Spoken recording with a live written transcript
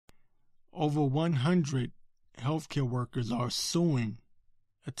over 100 healthcare workers are suing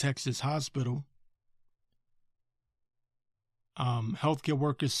a Texas hospital. Healthcare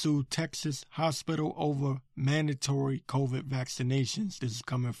workers sued Texas hospital over mandatory COVID vaccinations. This is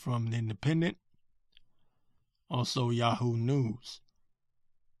coming from The Independent, also Yahoo News.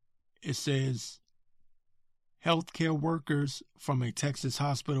 It says healthcare workers from a Texas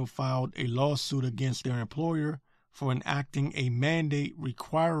hospital filed a lawsuit against their employer for enacting a mandate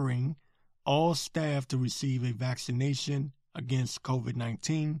requiring all staff to receive a vaccination against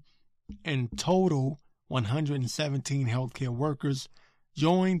COVID-19. In total, 117 healthcare workers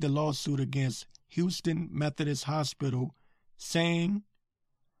joined the lawsuit against Houston Methodist Hospital, saying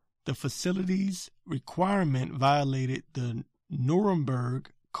the facility's requirement violated the Nuremberg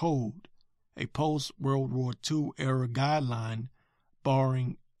Code, a post-World War II era guideline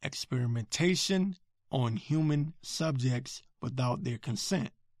barring experimentation on human subjects without their consent.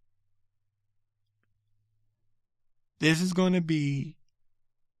 This is going to be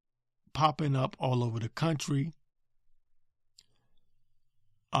popping up all over the country.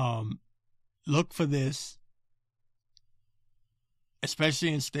 Look for this,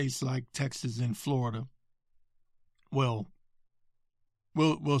 especially in states like Texas and Florida. Well,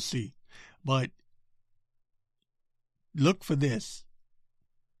 we'll see. But look for this.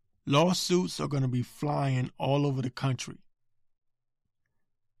 Lawsuits are going to be flying all over the country.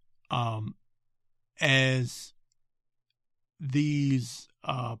 As these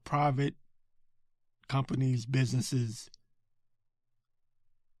private companies, businesses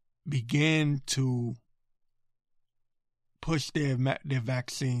begin to push their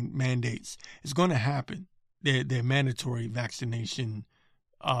vaccine mandates. It's going to happen. Their mandatory vaccination,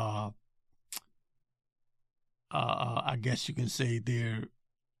 I guess you can say they're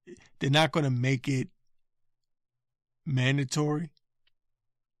not going to make it mandatory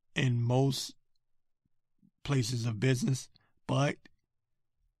in most places of business, but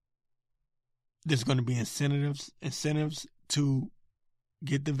there's going to be incentives to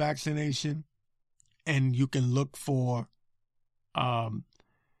get the vaccination, and you can look for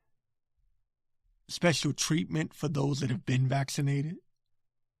special treatment for those that have been vaccinated.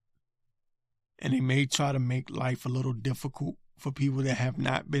 And they may try to make life a little difficult for people that have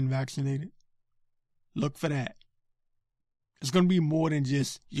not been vaccinated. Look for that. It's going to be more than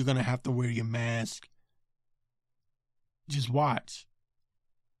just you're going to have to wear your mask. Just watch.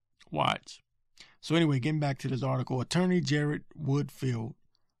 So anyway, getting back to this article, attorney Jared Woodfield,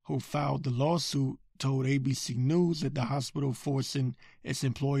 who filed the lawsuit, told ABC News that the hospital forcing its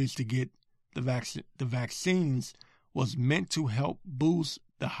employees to get the vaccines was meant to help boost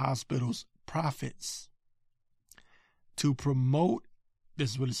the hospital's profits. To promote,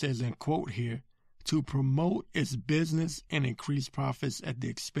 this is what it says in quote here, to promote its business and increase profits at the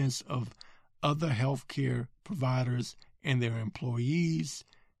expense of other healthcare providers and their employees'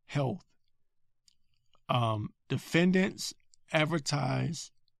 health. Defendants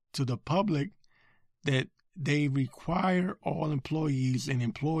advertise to the public that they require all employees and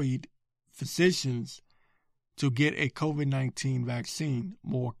employed physicians to get a COVID-19 vaccine.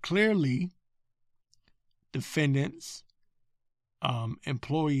 More clearly, defendants,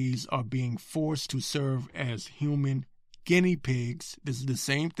 employees are being forced to serve as human guinea pigs. This is the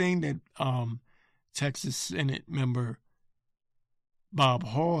same thing that Texas Senate member Bob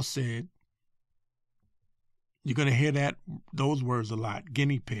Hall said. You're going to hear those words a lot,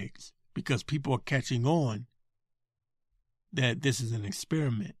 guinea pigs, because people are catching on that this is an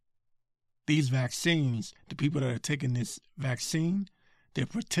experiment. These vaccines, the people that are taking this vaccine, they're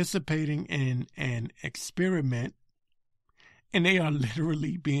participating in an experiment, and they are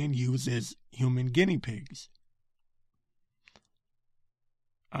literally being used as human guinea pigs.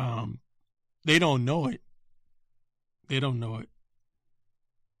 They don't know it.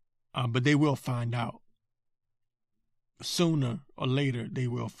 But they will find out. Sooner or later, they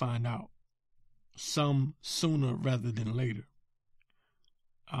will find out. Some sooner rather than later.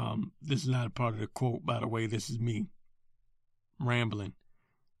 This is not a part of the quote, by the way. This is me rambling.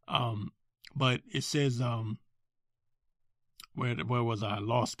 But it says, where was I? I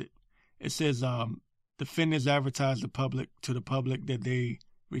lost it. It says, defendants advertise to the public that they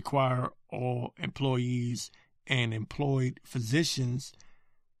require all employees and employed physicians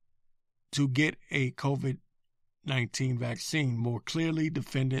to get a COVID-19 vaccine. More clearly,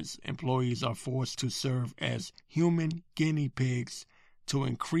 defendants' employees are forced to serve as human guinea pigs to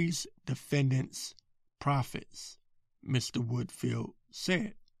increase defendants' profits, Mr. Woodfield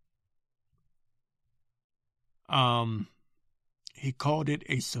said. He called it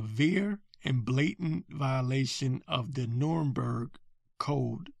a severe and blatant violation of the Nuremberg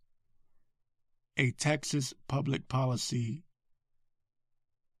Code a Texas public policy,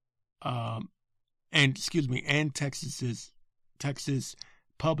 and Texas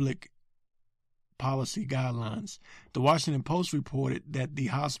public policy guidelines. The Washington Post reported that the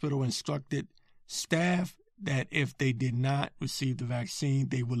hospital instructed staff that if they did not receive the vaccine,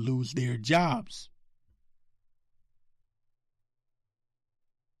 they would lose their jobs.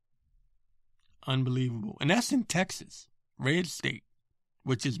 Unbelievable. And that's in Texas, red state,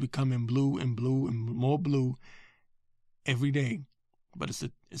 which is becoming blue and blue and more blue every day. But it's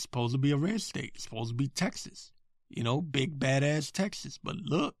supposed to be a red state. It's supposed to be Texas. You know, big badass Texas. But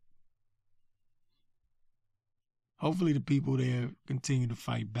look, hopefully the people there continue to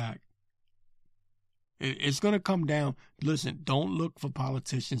fight back. It's going to come down. Listen, don't look for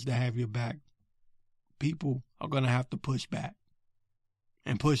politicians to have your back. People are going to have to push back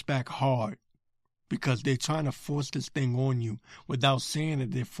and push back hard because they're trying to force this thing on you without saying that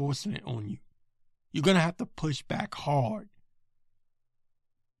they're forcing it on you. You're going to have to push back hard.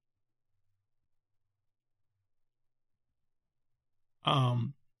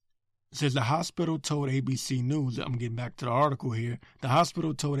 Says the hospital told ABC News, I'm getting back to the article here, the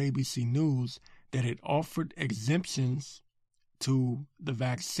hospital told ABC News that it offered exemptions to the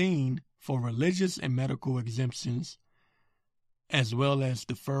vaccine for religious and medical exemptions, as well as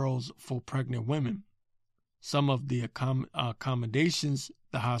deferrals for pregnant women. Some of the accommodations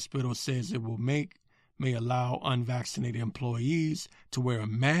the hospital says it will make may allow unvaccinated employees to wear a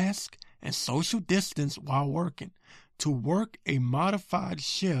mask and social distance while working, to work a modified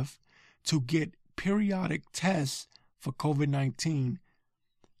shift, to get periodic tests for COVID-19,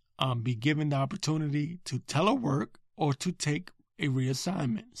 be given the opportunity to telework or to take a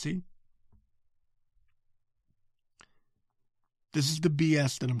reassignment. See? This is the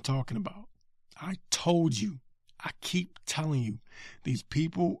BS that I'm talking about. I told you, I keep telling you, these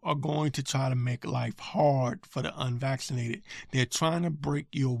people are going to try to make life hard for the unvaccinated. They're trying to break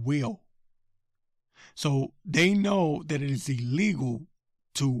your will. So they know that it is illegal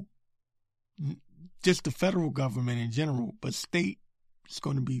to just the federal government in general, but state is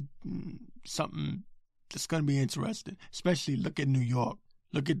going to be something that's going to be interesting. Especially look at New York.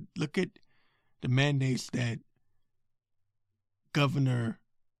 Look at the mandates that Governor,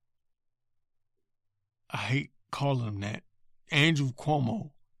 I hate calling him that, Andrew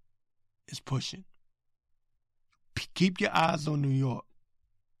Cuomo is pushing. Keep your eyes on New York.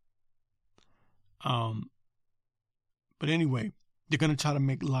 But anyway, they're going to try to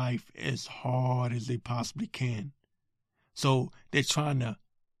make life as hard as they possibly can. So they're trying to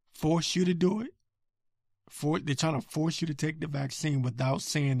force you to do it. They're trying to force you to take the vaccine without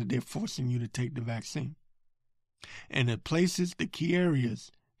saying that they're forcing you to take the vaccine. And the key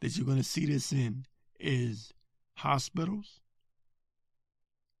areas that you're going to see this in is hospitals,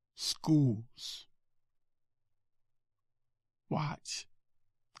 schools. Watch.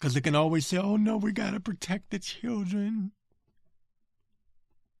 Because they can always say, oh no, we got to protect the children.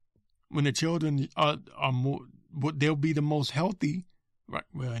 When the children are more, they'll be the most healthy. Right.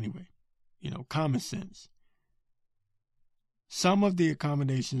 Well, anyway, common sense. Some of the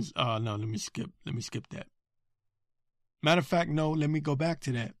accommodations, no, let me skip that. Matter of fact, no, let me go back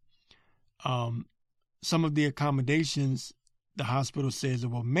to that. Some of the accommodations the hospital says it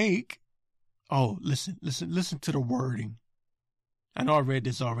will make. Oh, listen to the wording. I know I read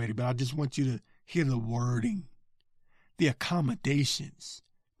this already, but I just want you to hear the wording. The accommodations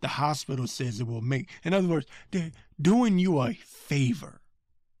the hospital says it will make. In other words, they're doing you a favor.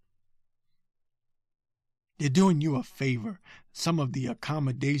 They're doing you a favor. Some of the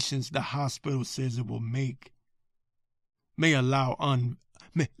accommodations the hospital says it will make may allow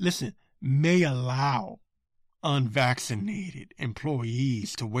unvaccinated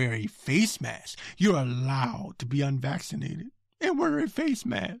employees to wear a face mask. You're allowed to be unvaccinated and wear a face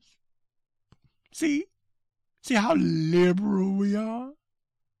mask. See how liberal we are?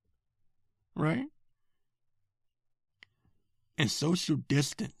 Right? And social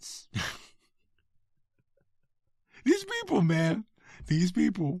distance. These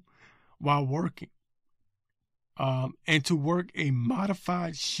people, while working, and to work a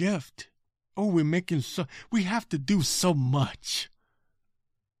modified shift. Oh, we have to do so much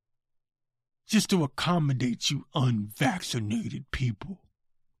just to accommodate you unvaccinated people.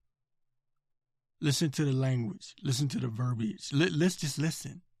 Listen to the language. Listen to the verbiage. Let's just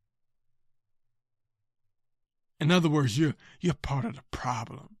listen. In other words, you're part of the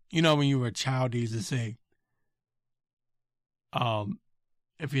problem. When you were a child, they used to say,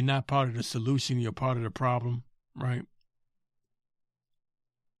 if you're not part of the solution, you're part of the problem, right?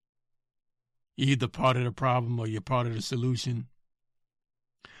 You're either part of the problem or you're part of the solution.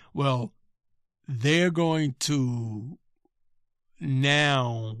 Well, they're going to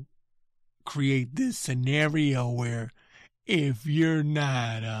now create this scenario where if you're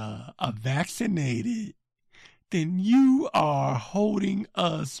not vaccinated, then you are holding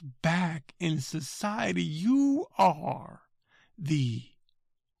us back in society. You are the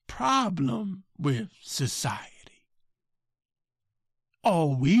problem with society.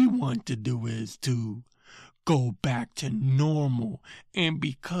 All we want to do is to go back to normal. And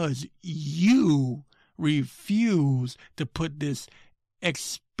because you refuse to put this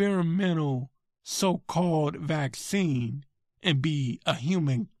experimental so-called vaccine and be a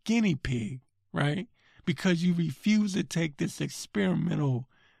human guinea pig, right? Because you refuse to take this experimental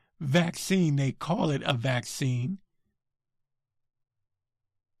vaccine, they call it a vaccine,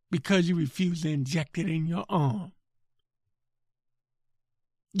 because you refuse to inject it in your arm.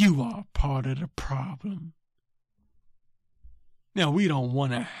 You are part of the problem. Now, we don't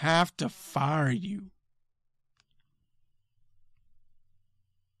want to have to fire you.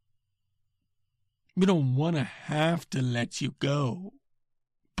 We don't want to have to let you go.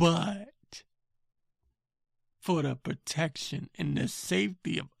 But for the protection and the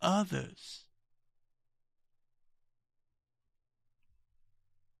safety of others,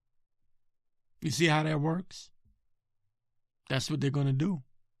 you see how that works? That's what they're going to do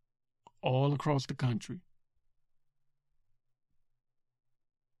all across the country.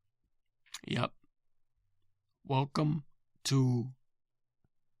 Yep. Welcome to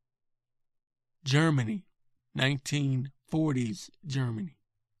Germany, 1940s Germany.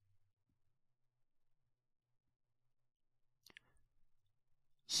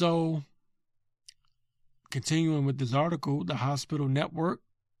 So, continuing with this article, the hospital network,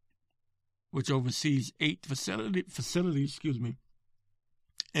 which oversees 8 facilities,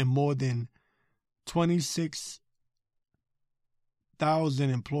 and more than 26,000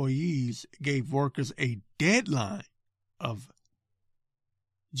 employees, gave workers a deadline of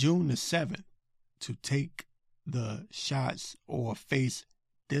June the 7th to take the shots or face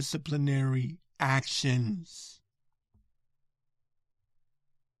disciplinary actions.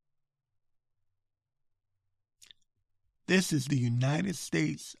 This is the United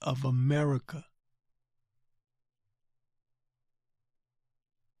States of America.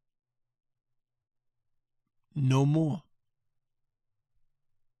 No more.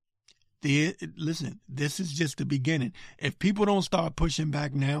 Listen, this is just the beginning. If people don't start pushing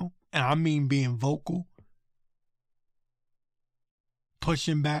back now, and I mean being vocal,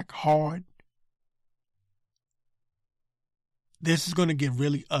 pushing back hard, this is going to get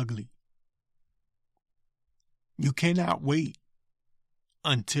really ugly. You cannot wait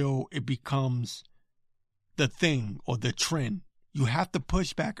until it becomes the thing or the trend. You have to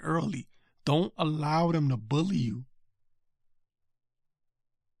push back early. Don't allow them to bully you.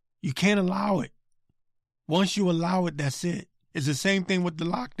 You can't allow it. Once you allow it, that's it. It's the same thing with the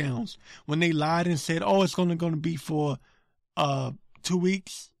lockdowns. When they lied and said, oh, it's going to be for 2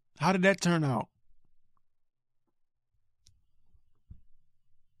 weeks. How did that turn out?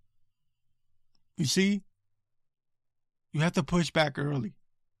 You see? You have to push back early.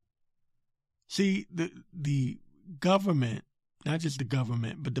 See, the government, not just the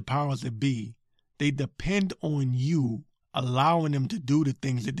government, but the powers that be, they depend on you allowing them to do the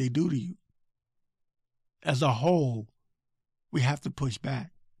things that they do to you. As a whole, we have to push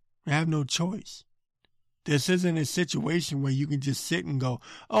back. We have no choice. This isn't a situation where you can just sit and go,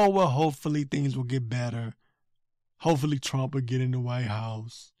 oh, well, hopefully things will get better. Hopefully Trump will get in the White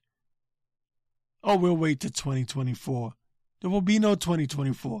House. Oh, we'll wait till 2024. There will be no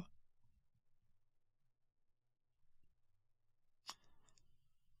 2024.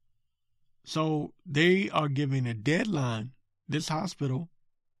 So they are giving a deadline. This hospital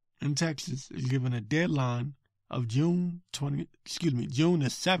in Texas is giving a deadline of June the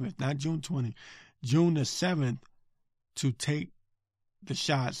 7th, not June 20, June the 7th, to take the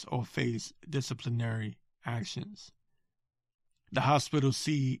shots or face disciplinary actions. The hospital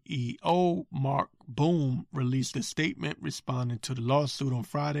CEO, Mark Boom, released a statement responding to the lawsuit on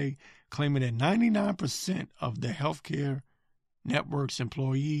Friday, claiming that 99% of the healthcare network's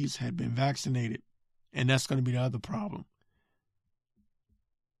employees had been vaccinated. And that's going to be the other problem.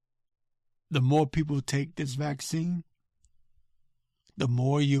 The more people take this vaccine, the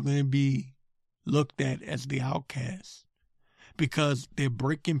more you're going to be looked at as the outcast, because they're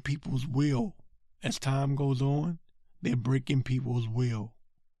breaking people's will. As time goes on, they're breaking people's will.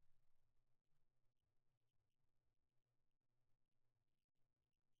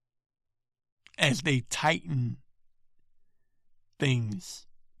 As they tighten things,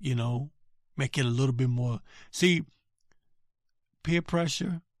 make it a little bit more. See, peer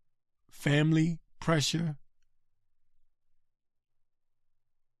pressure, family pressure,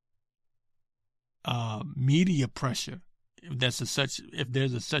 media pressure, if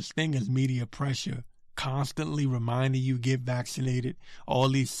there's a such thing as media pressure, constantly reminding you get vaccinated, all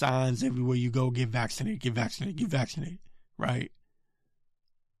these signs everywhere you go, get vaccinated, get vaccinated, get vaccinated, right?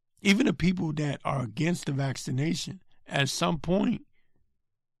 Even the people that are against the vaccination, at some point,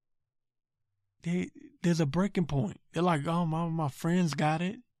 there's a breaking point. They're like, oh, my friends got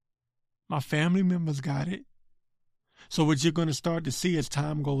it. My family members got it. So what you're going to start to see as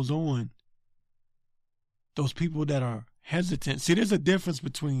time goes on, those people that are hesitant. See, there's a difference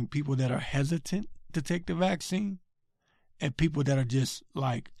between people that are hesitant to take the vaccine and people that are just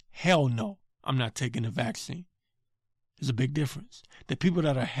like, hell no, I'm not taking the vaccine. There's a big difference. The people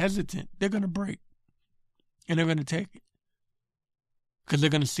that are hesitant, they're going to break and they're going to take it because they're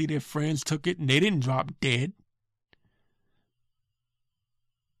going to see their friends took it and they didn't drop dead.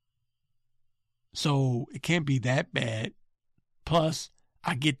 So it can't be that bad. Plus,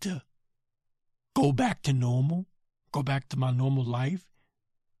 I get to go back to normal, go back to my normal life.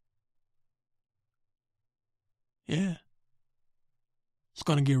 Yeah. It's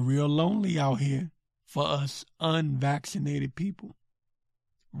going to get real lonely out here for us unvaccinated people.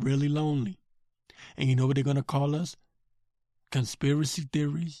 Really lonely. And you know what they're going to call us? Conspiracy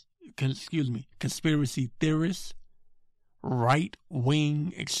theorists,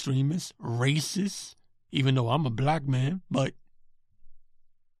 right-wing extremists, racists, even though I'm a black man, but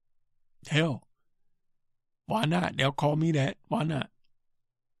hell, why not? They'll call me that. Why not?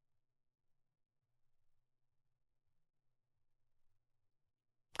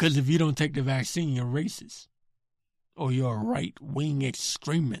 Because if you don't take the vaccine, you're racist or you're a right-wing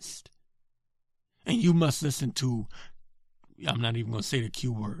extremist. And you must listen to, I'm not even going to say the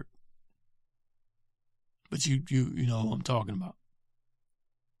Q word, but you know what I'm talking about.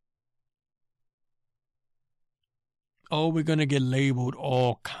 Oh, we're going to get labeled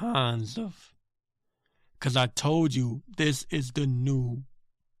all kinds of, because I told you this is the new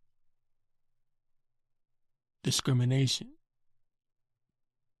discrimination.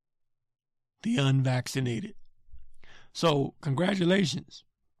 The unvaccinated. So congratulations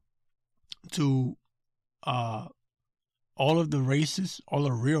to all of the racists, all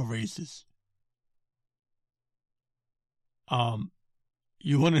the real racists.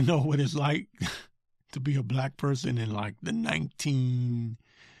 You want to know what it's like to be a black person in like the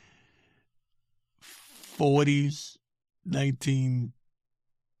 1940s,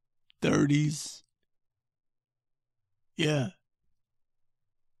 1930s? Yeah.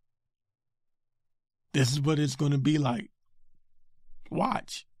 This is what it's going to be like.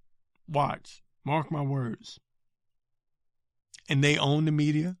 Watch. Mark my words. And they own the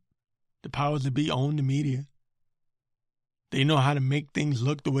media. The powers that be own the media. They know how to make things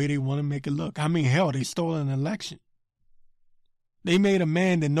look the way they want to make it look. I mean, hell, they stole an election. They made a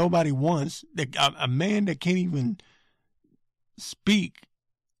man that nobody wants, a man that can't even speak,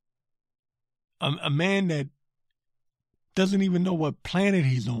 a man that doesn't even know what planet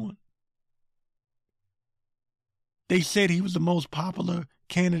he's on. They said he was the most popular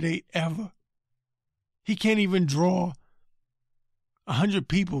candidate ever. He can't even draw 100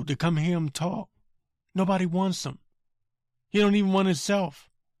 people to come hear him talk. Nobody wants him. He don't even want himself.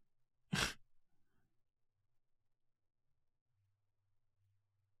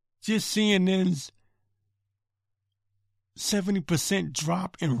 Just CNN's 70%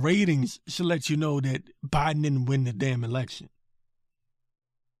 drop in ratings should let you know that Biden didn't win the damn election.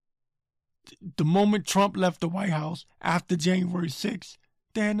 The moment Trump left the White House after January 6th,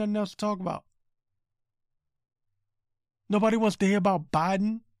 they had nothing else to talk about. Nobody wants to hear about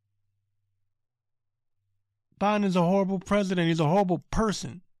Biden. Biden is a horrible president. He's a horrible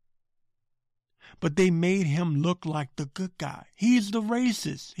person. But they made him look like the good guy. He's the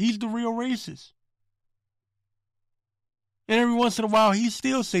racist. He's the real racist. And every once in a while, he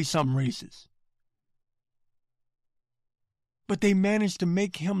still say something racist. But they managed to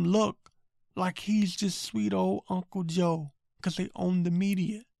make him look like he's just sweet old Uncle Joe because they own the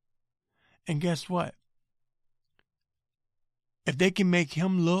media. And guess what? If they can make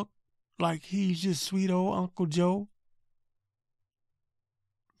him look like he's just sweet old Uncle Joe,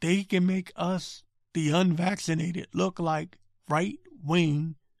 they can make us, the unvaccinated, look like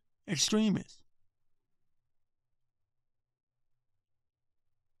right-wing extremists.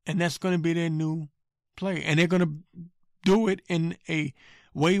 And that's going to be their new play. And they're going to do it in a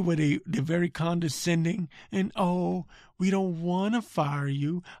way where they're very condescending and, oh, we don't want to fire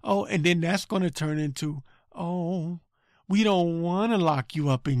you. Oh, and then that's going to turn into, oh, we don't want to lock you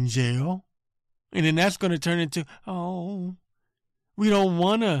up in jail. And then that's going to turn into, oh, we don't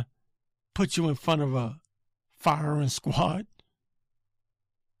want to put you in front of a firing squad.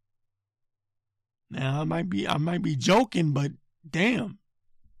 Now, I might be joking, but damn.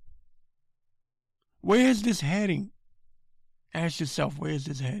 Where is this heading? Ask yourself, where is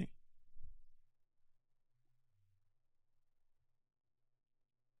this heading?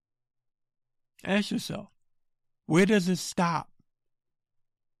 Ask yourself, where does it stop?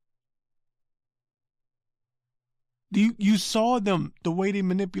 You saw them, the way they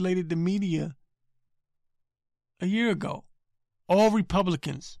manipulated the media a year ago. All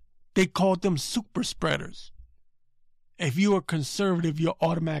Republicans, they called them super spreaders. If you are conservative, you're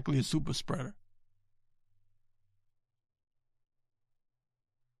automatically a super spreader.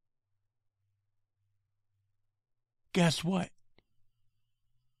 Guess what?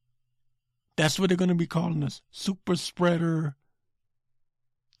 That's what they're going to be calling us. Super spreader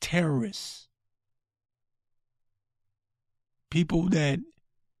terrorists. People that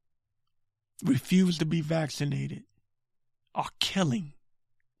refuse to be vaccinated are killing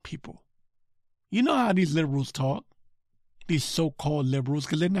people. You know how these liberals talk? These so-called liberals,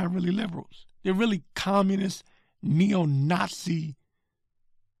 because they're not really liberals. They're really communist, neo-Nazi,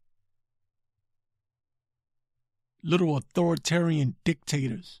 little authoritarian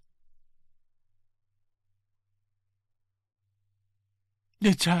dictators.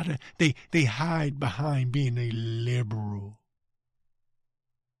 They hide behind being a liberal.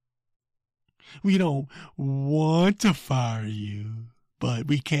 We don't want to fire you, but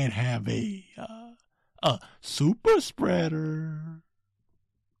we can't have a super spreader.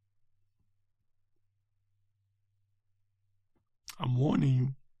 I'm warning you.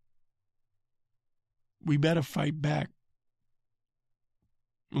 We better fight back.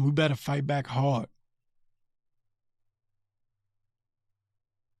 And we better fight back hard.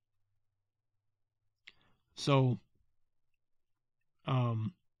 So,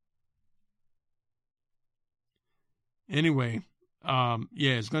 anyway, yeah,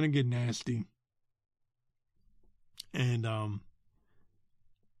 it's going to get nasty. And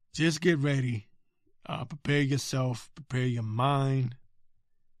just get ready. Prepare yourself. Prepare your mind.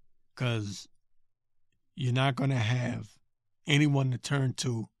 Because you're not going to have anyone to turn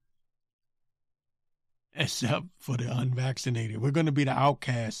to except for the unvaccinated. We're going to be the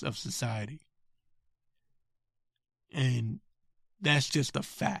outcasts of society. And that's just a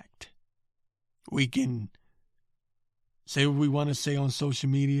fact. We can say what we want to say on social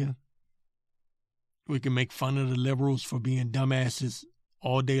media. We can make fun of the liberals for being dumbasses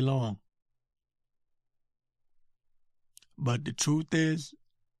all day long. But the truth is,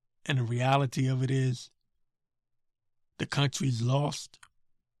 and the reality of it is, the country's lost.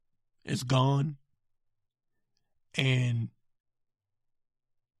 It's gone. And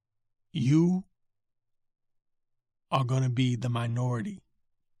you are going to be the minority.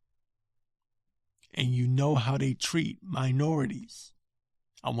 And you know how they treat minorities.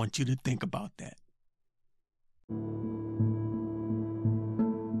 I want you to think about that.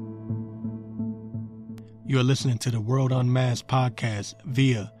 You are listening to the World Unmasked podcast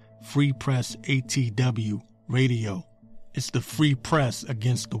via Free Press ATW Radio. It's the free press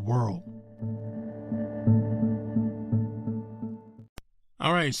against the world.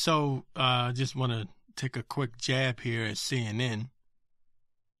 All right, so I just want to take a quick jab here at CNN.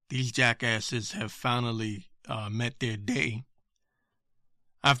 These jackasses have finally met their day.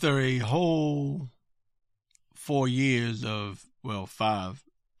 After a whole 4 years of, well, 5,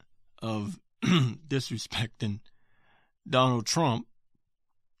 of disrespecting Donald Trump,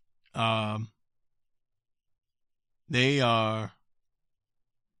 they are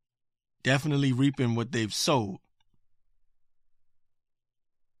definitely reaping what they've sowed.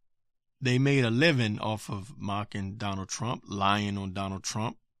 They made a living off of mocking Donald Trump, lying on Donald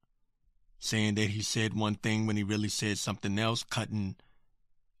Trump, saying that he said one thing when he really said something else, cutting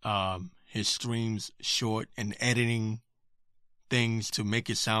his streams short and editing things to make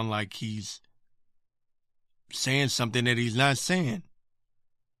it sound like he's saying something that he's not saying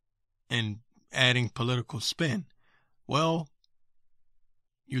and adding political spin. Well,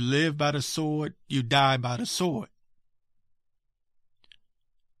 you live by the sword, you die by the sword.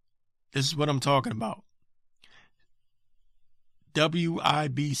 This is what I'm talking about. WIBC.com,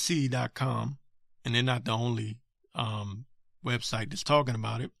 and they're not the only website that's talking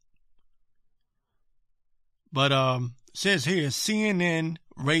about it. But it says here, CNN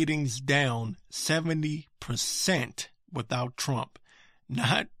ratings down 70% without Trump.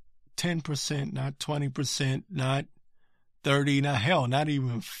 Not 10%, not 20%, not 30, not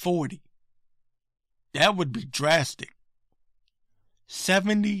even 40. That would be drastic.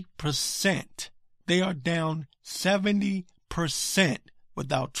 70%. They are down 70%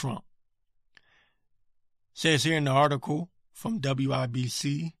 without Trump. Says here in the article from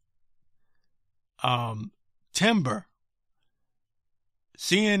WIBC, timber.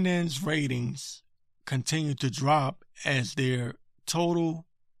 CNN's ratings continue to drop as their total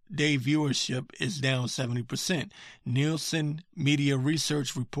day viewership is down 70%. Nielsen Media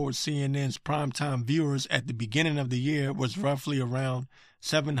Research reports CNN's primetime viewers at the beginning of the year was roughly around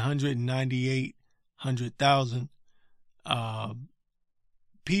 798,000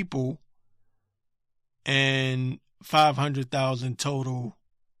 people and 500,000 total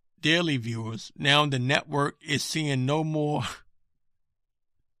daily viewers. Now the network is seeing no more,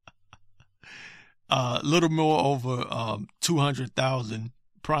 little more over 200,000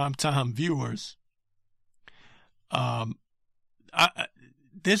 primetime viewers.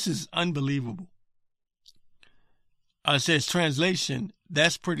 This is unbelievable. It says translation,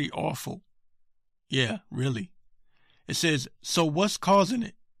 that's pretty awful. Yeah, really. It says, so what's causing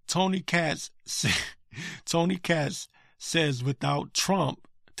it? Tony Katz says without Trump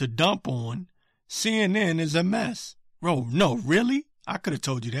to dump on, CNN is a mess. Bro, no, really? I could have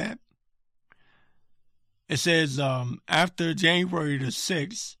told you that. It says, after January the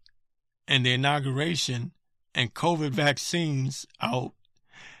 6th and the inauguration and COVID vaccines out,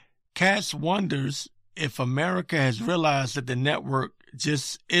 Katz wonders if America has realized that the network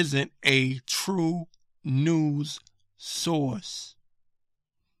just isn't a true news source.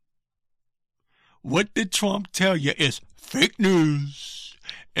 What did Trump tell you? It's fake news.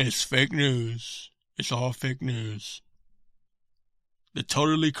 It's fake news. It's all fake news. The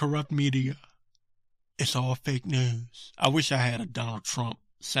totally corrupt media. It's all fake news. I wish I had a Donald Trump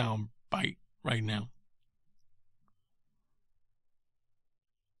sound bite right now.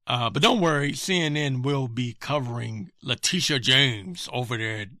 But don't worry, CNN will be covering Letitia James over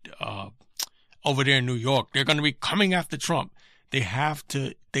there in New York. They're going to be coming after Trump. They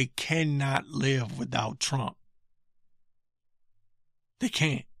cannot live without Trump. They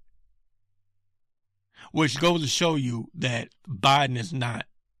can't. Which goes to show you that Biden is not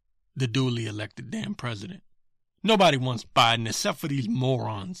the duly elected damn president. Nobody wants Biden except for these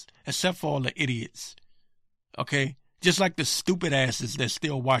morons, except for all the idiots. Okay? Just like the stupid asses that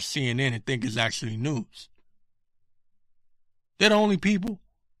still watch CNN and think it's actually news. They're the only people.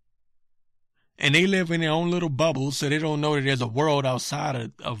 And they live in their own little bubble, so they don't know that there's a world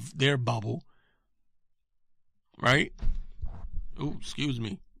outside of their bubble. Right? Oh, excuse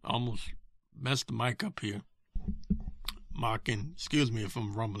me. I almost messed the mic up here. Mocking. Excuse me if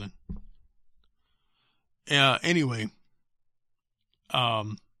I'm rumbling. Anyway.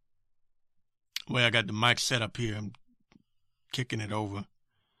 Well, I got the mic set up here. I'm kicking it over.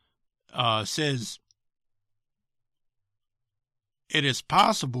 Says, it is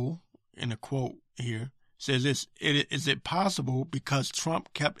possible, in a quote here, says this, is it possible because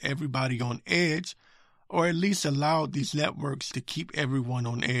Trump kept everybody on edge, or at least allowed these networks to keep everyone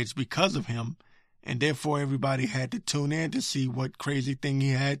on edge because of him, and therefore everybody had to tune in to see what crazy thing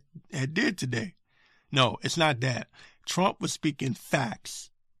he had did today? No, it's not that. Trump was speaking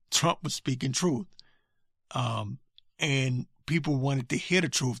facts. Trump was speaking truth. And people wanted to hear the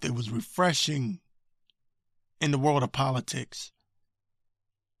truth. It was refreshing in the world of politics.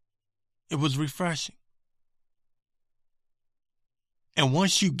 It was refreshing. And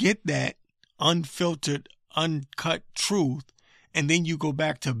once you get that unfiltered, uncut truth, and then you go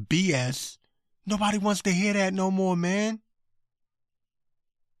back to BS, nobody wants to hear that no more, man.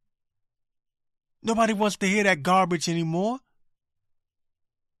 Nobody wants to hear that garbage anymore.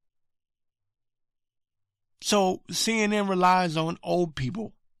 So CNN relies on old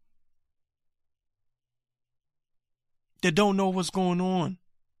people that don't know what's going on.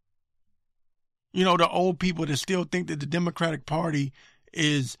 You know, the old people that still think that the Democratic Party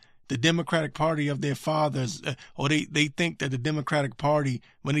is the Democratic Party of their fathers, or they think that the Democratic Party,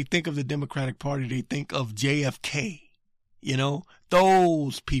 when they think of the Democratic Party, they think of JFK. You know,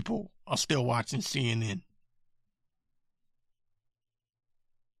 those people are still watching CNN.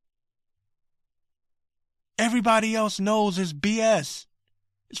 Everybody else knows it's BS.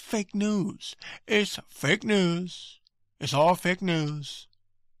 It's fake news. It's fake news. It's all fake news.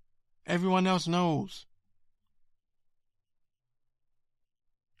 Everyone else knows.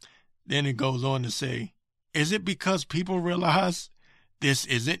 Then it goes on to say, is it because people realize this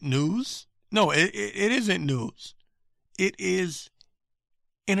isn't news? No, it isn't news. It is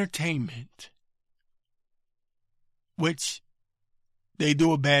entertainment, which they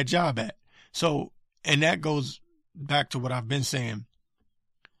do a bad job at. So, and that goes back to what I've been saying.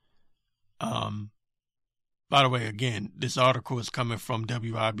 By the way, again, this article is coming from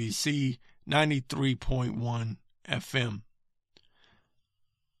WIBC 93.1 FM.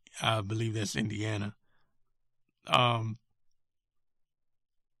 I believe that's Indiana. But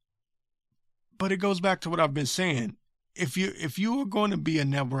it goes back to what I've been saying. If you are going to be a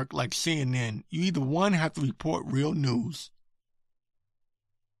network like CNN, you either one have to report real news,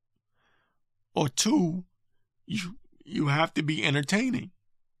 or two, you have to be entertaining.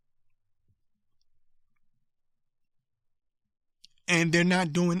 And they're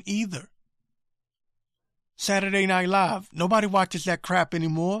not doing either. Saturday Night Live, nobody watches that crap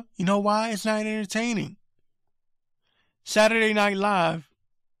anymore. You know why? It's not entertaining. Saturday Night Live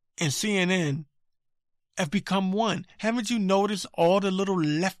and CNN have become one. Haven't you noticed all the little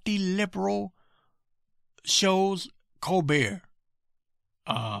lefty liberal shows? Colbert,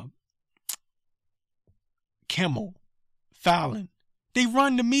 Kimmel, Fallon. They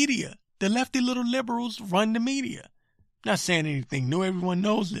run the media. The lefty little liberals run the media. Not saying anything new. Everyone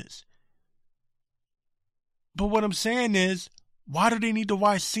knows this. But what I'm saying is, why do they need to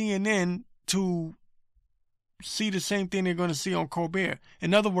watch CNN to see the same thing they're going to see on Colbert?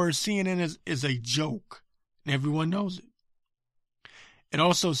 In other words, CNN is a joke. And everyone knows it. It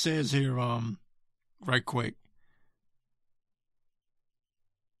also says here, right quick,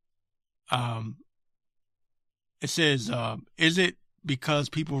 it says, is it because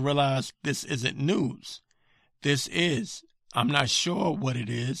people realize this isn't news? This is. I'm not sure what it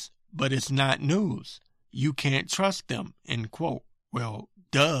is, but it's not news. You can't trust them, end quote. Well,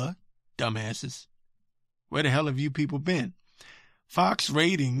 duh, dumbasses. Where the hell have you people been? Fox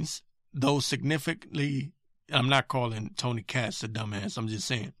ratings, though significantly, I'm not calling Tony Katz a dumbass, I'm just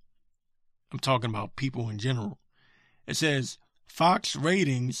saying. I'm talking about people in general. It says, Fox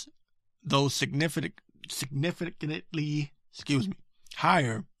ratings, though significantly,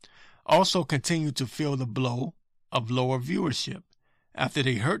 higher, also continue to feel the blow of lower viewership after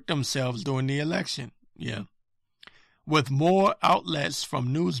they hurt themselves during the election. Yeah. With more outlets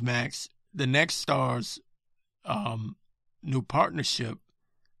from Newsmax, the next star's new partnership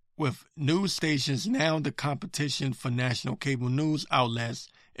with news stations, now the competition for national cable news outlets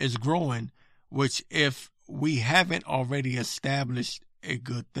is growing, which if we haven't already established a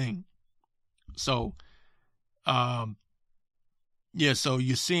good thing. So, so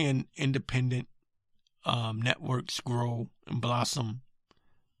you're seeing independent networks grow and blossom.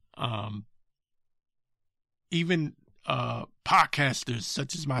 Even podcasters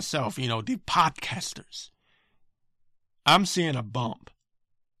such as myself, the podcasters. I'm seeing a bump.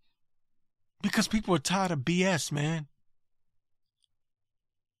 Because people are tired of BS, man.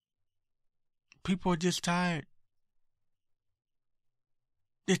 People are just tired.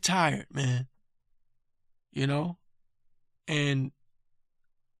 They're tired, man. And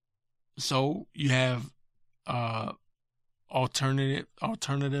so you have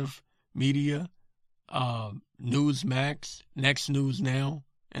alternative media, Newsmax, Next News Now,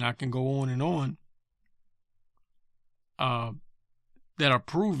 and I can go on and on, that are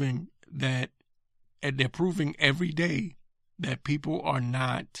proving that, and they're proving every day that people are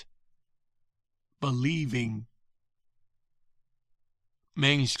not believing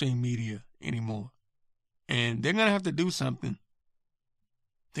mainstream media anymore. And they're going to have to do something.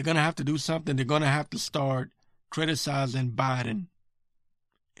 They're going to have to do something. They're going to have to start criticizing Biden.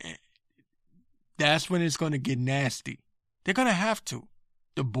 That's when it's going to get nasty. They're going to have to.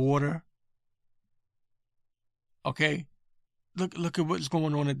 The border. Okay? Look at what's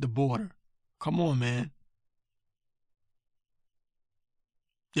going on at the border. Come on, man.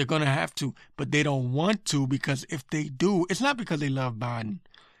 They're going to have to, but they don't want to, because if they do, it's not because they love Biden.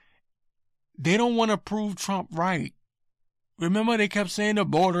 They don't want to prove Trump right. Remember, they kept saying the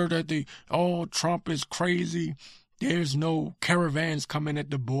border that Trump is crazy. There's no caravans coming at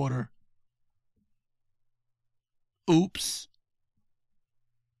the border. Oops.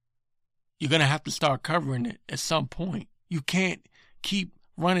 You're going to have to start covering it at some point. You can't keep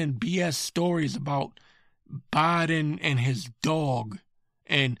running BS stories about Biden and his dog.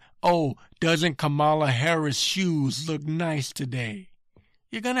 And, doesn't Kamala Harris' shoes look nice today?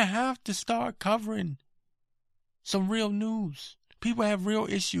 You're going to have to start covering some real news. People have real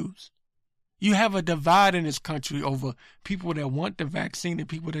issues. You have a divide in this country over people that want the vaccine and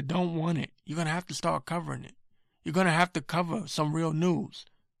people that don't want it. You're going to have to start covering it. You're going to have to cover some real news.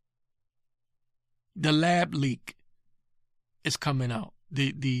 The lab leak is coming out.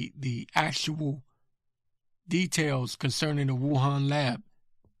 The actual details concerning the Wuhan lab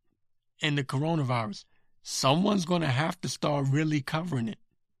and the coronavirus. Someone's going to have to start really covering it.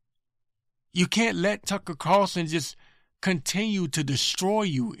 You can't let Tucker Carlson just continue to destroy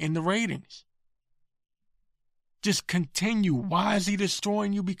you in the ratings. Just continue. Why is he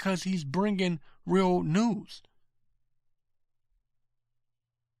destroying you? Because he's bringing real news.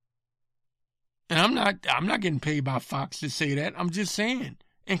 And I'm not getting paid by Fox to say that. I'm just saying,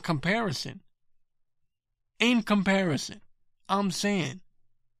 in comparison, I'm saying,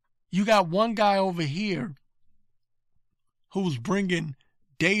 you got one guy over here who's bringing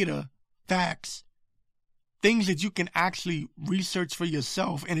data, facts, things that you can actually research for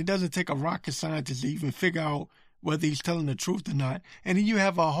yourself, and it doesn't take a rocket scientist to even figure out whether he's telling the truth or not. And then you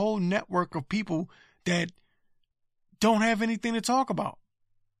have a whole network of people that don't have anything to talk about.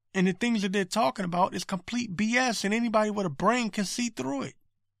 And the things that they're talking about is complete BS, and anybody with a brain can see through it.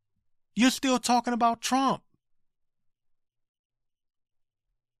 You're still talking about Trump.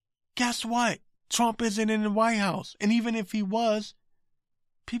 Guess what? Trump isn't in the White House. And even if he was,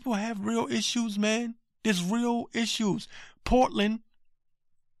 people have real issues, man. There's real issues. Portland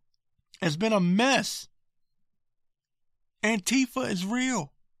has been a mess. Antifa is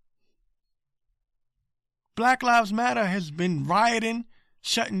real. Black Lives Matter has been rioting,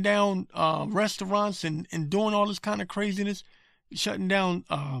 shutting down restaurants and doing all this kind of craziness. Shutting down,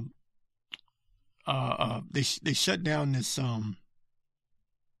 they shut down this,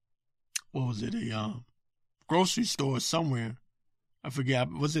 what was it, a grocery store somewhere. I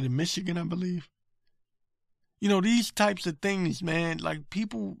forget, was it in Michigan, I believe? You know, these types of things, man, like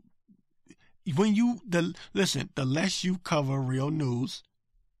people, the less you cover real news,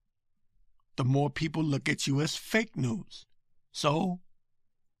 the more people look at you as fake news. So,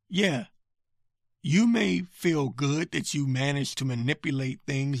 yeah, you may feel good that you managed to manipulate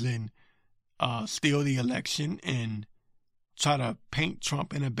things and steal the election and try to paint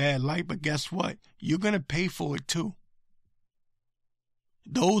Trump in a bad light, but guess what? You're going to pay for it too.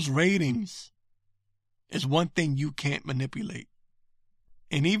 Those ratings is one thing you can't manipulate.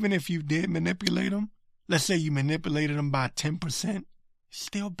 And even if you did manipulate them, let's say you manipulated them by 10%,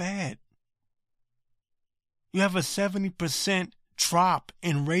 still bad. You have a 70% drop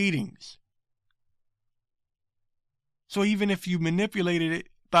in ratings. So even if you manipulated it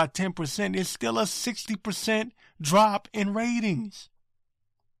by 10%, it's still a 60% drop in ratings.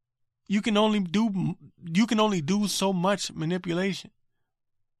 You can only do so much manipulation.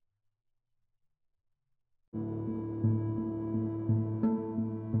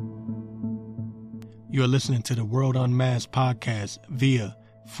 You're listening to the World Unmasked podcast via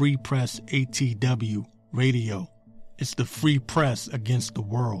Free Press ATW Radio. It's the free press against the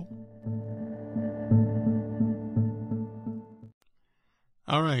world.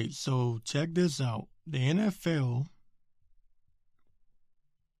 All right, so check this out. The NFL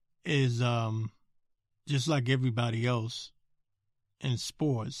is just like everybody else in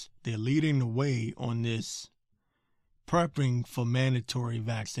sports. They're leading the way on this prepping for mandatory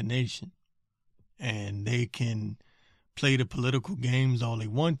vaccination. And they can play the political games all they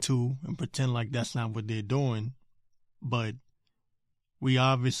want to and pretend like that's not what they're doing. But we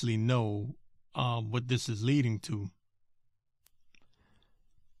obviously know what this is leading to.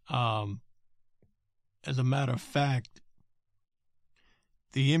 As a matter of fact,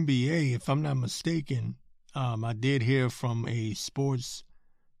 the NBA, if I'm not mistaken, I did hear from a sports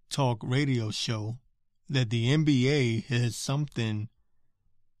talk radio show that the NBA has something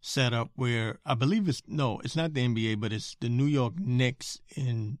set up where I believe it's not the NBA, but it's the New York Knicks.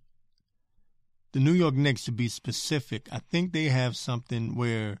 In the New York Knicks, to be specific, I think they have something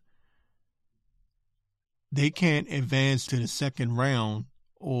where they can't advance to the second round,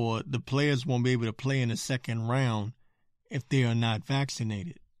 or the players won't be able to play in the second round if they are not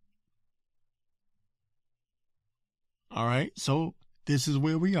vaccinated. All right, so this is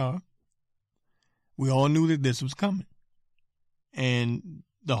where we are. We all knew that this was coming. And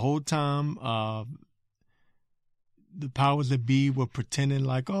the whole time, the powers that be were pretending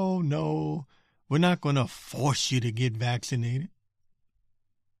like, oh, no, we're not going to force you to get vaccinated.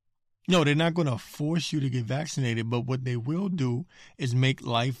 No, they're not going to force you to get vaccinated, but what they will do is make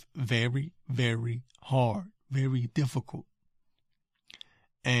life very, very hard, very difficult.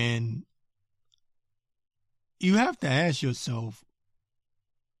 And you have to ask yourself,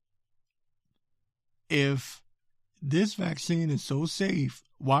 if this vaccine is so safe,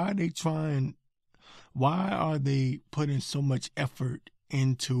 why are they putting so much effort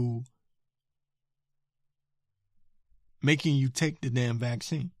into making you take the damn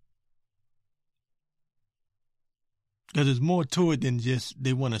vaccine? Because there's more to it than just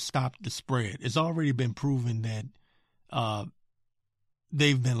they want to stop the spread. It's already been proven that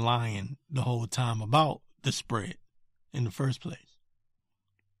they've been lying the whole time about the spread in the first place.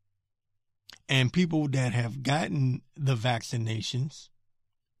 And people that have gotten the vaccinations,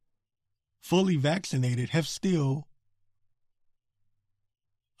 fully vaccinated, have still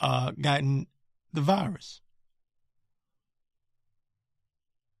gotten the virus.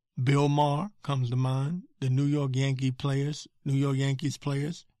 Bill Maher comes to mind. The New York Yankees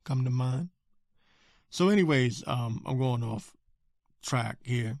players come to mind. So anyways, I'm going off track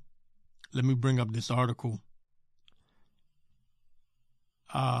here. Let me bring up this article.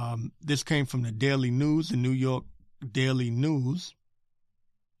 This came from the Daily News, the New York Daily News.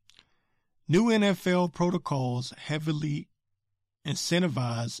 New NFL protocols heavily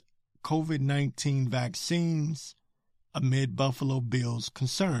incentivize COVID-19 vaccines amid Buffalo Bills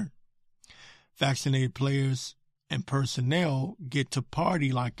concern. Vaccinated players and personnel get to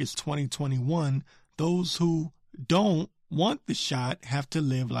party like it's 2021. Those who don't want the shot have to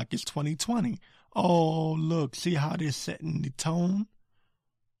live like it's 2020. Oh, look, see how they're setting the tone?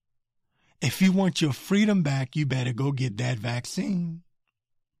 If you want your freedom back, you better go get that vaccine.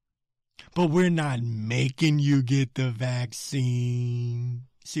 But we're not making you get the vaccine.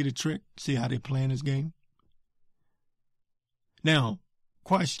 See the trick? See how they're playing this game? Now,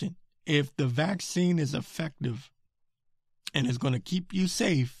 question. If the vaccine is effective and it's going to keep you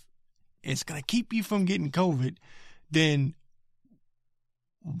safe, it's going to keep you from getting COVID, then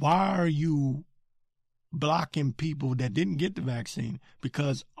why are you blocking people that didn't get the vaccine?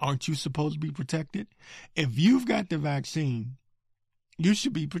 Because aren't you supposed to be protected? If you've got the vaccine, you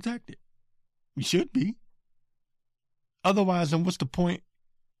should be protected. You should be. Otherwise, then what's the point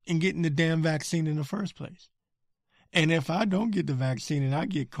in getting the damn vaccine in the first place? And if I don't get the vaccine and I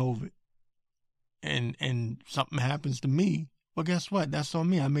get COVID and something happens to me, well, guess what? That's on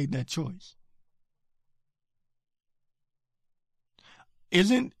me. I made that choice.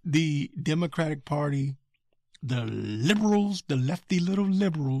 Isn't the Democratic Party, the liberals, the lefty little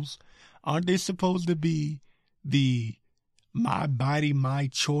liberals, aren't they supposed to be the my body, my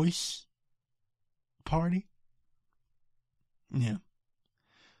choice party? Yeah.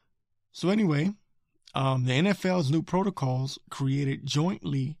 So anyway, the NFL's new protocols created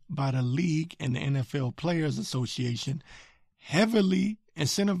jointly by the league and the NFL Players Association heavily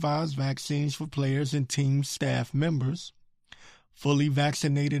incentivize vaccines for players and team staff members. Fully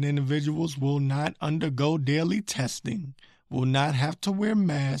vaccinated individuals will not undergo daily testing, will not have to wear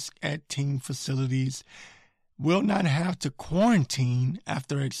masks at team facilities, will not have to quarantine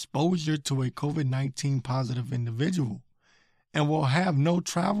after exposure to a COVID-19 positive individual, and will have no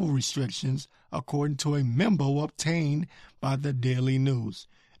travel restrictions, according to a memo obtained by the Daily News.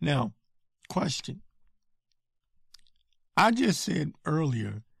 Now, question. I just said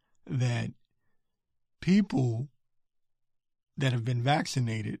earlier that people that have been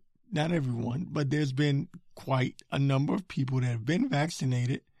vaccinated, not everyone, but there's been quite a number of people that have been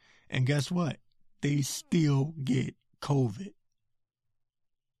vaccinated, and guess what? They still get COVID.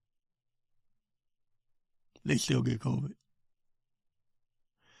 They still get COVID.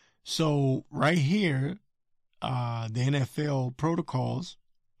 So right here, the NFL protocols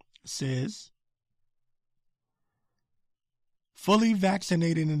says fully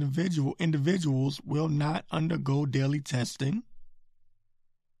vaccinated individuals will not undergo daily testing.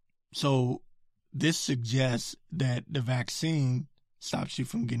 So this suggests that the vaccine stops you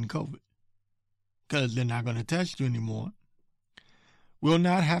from getting COVID because they're not going to test you anymore. Will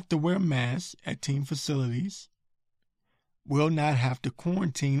not have to wear masks at team facilities. Will not have to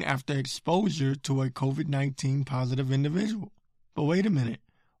quarantine after exposure to a COVID-19 positive individual. But wait a minute.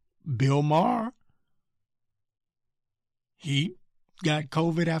 Bill Maher, he got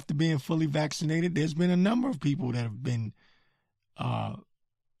COVID after being fully vaccinated. There's been a number of people that have been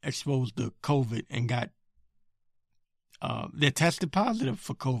exposed to COVID and they're tested positive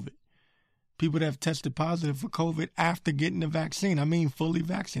for COVID. People that have tested positive for COVID after getting the vaccine. I mean, fully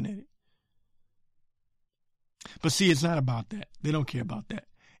vaccinated. But see, it's not about that. They don't care about that.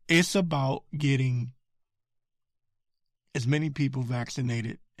 It's about getting as many people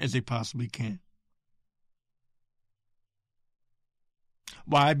vaccinated as they possibly can.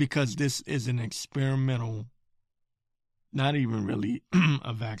 Why? Because this is an experimental, not even really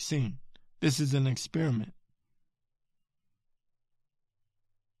a vaccine. This is an experiment.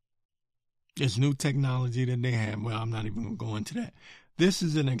 There's new technology that they have. Well, I'm not even going to go into that. This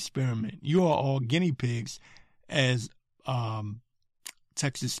is an experiment. You are all guinea pigs, as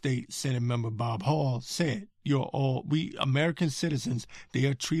Texas State Senate member Bob Hall said. We American citizens, they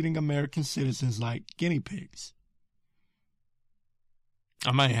are treating American citizens like guinea pigs.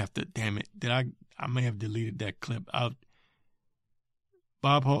 I might have to, damn it, I may have deleted that clip out.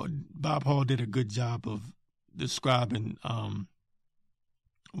 Bob Hall did a good job of describing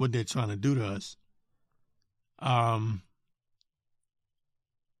what they're trying to do to us.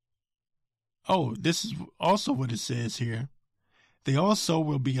 This is also what it says here. They also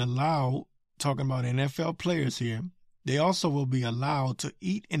will be allowed, talking about NFL players here, They also will be allowed to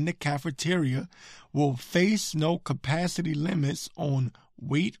eat in the cafeteria, will face no capacity limits on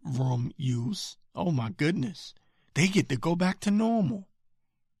weight room use. Oh my goodness. They get to go back to normal.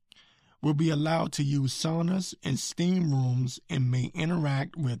 Will be allowed to use saunas and steam rooms and may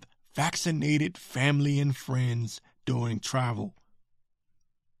interact with vaccinated family and friends during travel.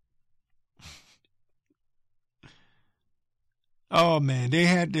 Oh man, they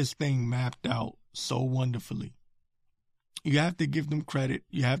had this thing mapped out so wonderfully. You have to give them credit.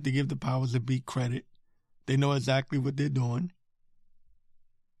 You have to give the powers that be credit. They know exactly what they're doing.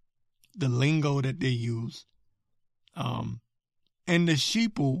 The lingo that they use. And the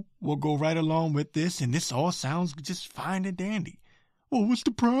sheeple will go right along with this, and this all sounds just fine and dandy. Well, what's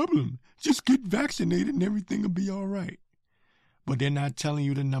the problem? Just get vaccinated and everything will be all right. But they're not telling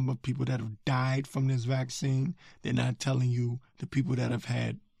you the number of people that have died from this vaccine. They're not telling you the people that have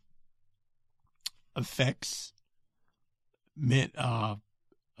had effects, the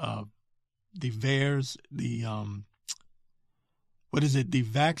VAERS, the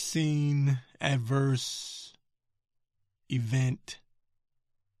vaccine adverse event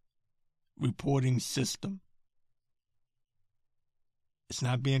reporting system. It's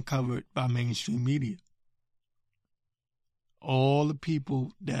not being covered by mainstream media. All the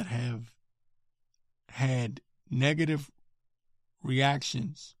people that have had negative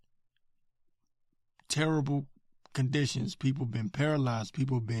reactions, terrible conditions, people been paralyzed,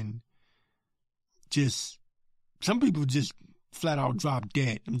 people been some people just flat out drop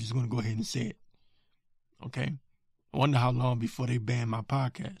dead. I'm just going to go ahead and say it. Okay? I wonder how long before they ban my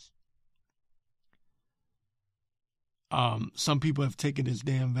podcast. Some people have taken this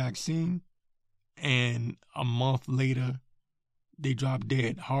damn vaccine, and a month later, they drop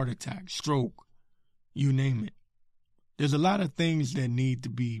dead, heart attack, stroke, you name it. There's a lot of things that need to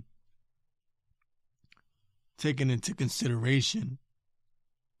be taken into consideration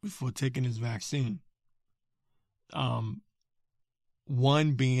before taking this vaccine.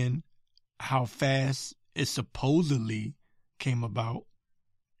 One being how fast it supposedly came about.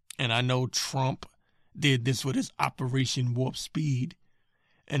 And I know Trump did this with his Operation Warp Speed.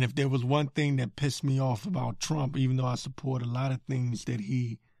 And if there was one thing that pissed me off about Trump, even though I support a lot of things that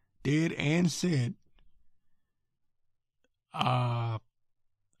he did and said, I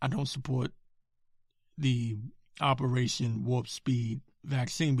don't support the Operation Warp Speed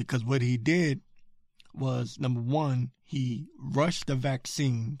vaccine, because what he did was, number one, he rushed the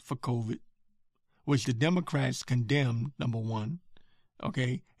vaccine for COVID, which the Democrats condemned, number one,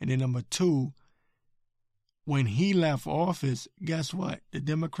 okay? And then number two, when he left office, guess what? The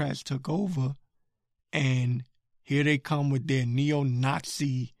Democrats took over, and here they come with their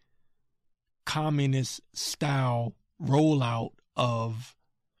neo-Nazi communist-style rollout of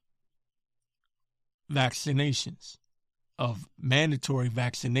vaccinations, of mandatory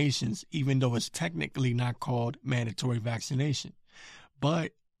vaccinations, even though it's technically not called mandatory vaccination.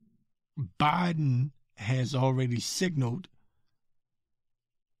 But Biden has already signaled,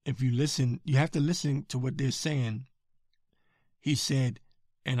 if you listen, you have to listen to what they're saying. He said,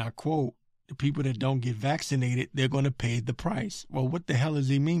 and I quote, the people that don't get vaccinated, they're going to pay the price. Well, what the hell does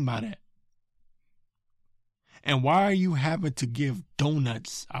he mean by that? And why are you having to give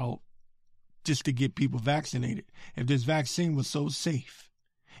donuts out just to get people vaccinated? If this vaccine was so safe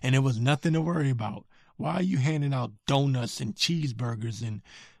and there was nothing to worry about, why are you handing out donuts and cheeseburgers? And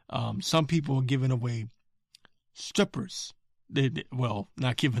some people are giving away strippers. Well,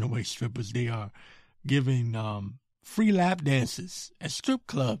 not giving away strippers. They are giving free lap dances at strip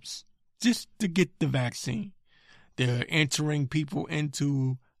clubs just to get the vaccine. They're entering people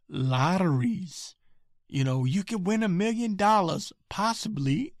into lotteries. You know, you could win $1 million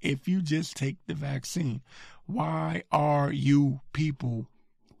possibly if you just take the vaccine. Why are you people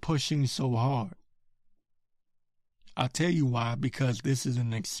pushing so hard? I'll tell you why. Because this is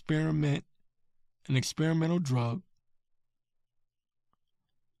an experimental drug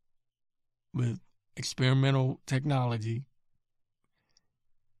with experimental technology.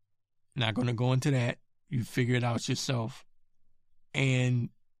 Not going to go into that. You figure it out yourself. And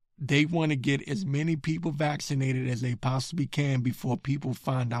they want to get as many people vaccinated as they possibly can before people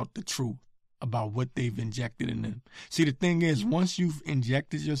find out the truth about what they've injected in them. See, the thing is, once you've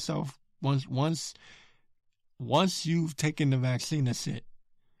injected yourself, once you've taken the vaccine, that's it.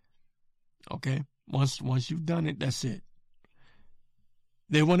 Okay? Once you've done it, that's it.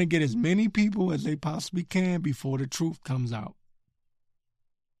 They want to get as many people as they possibly can before the truth comes out.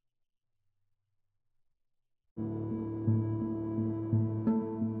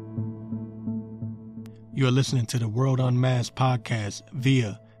 You're listening to the World Unmasked podcast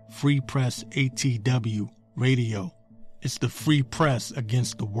via Free Press ATW Radio. It's the free press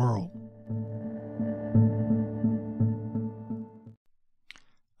against the world.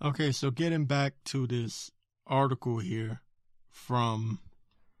 Okay, so getting back to this article here from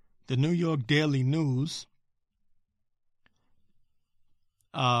the New York Daily News.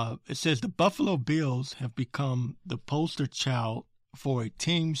 It says the Buffalo Bills have become the poster child for a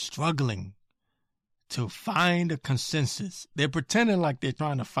team struggling to find a consensus. They're pretending like they're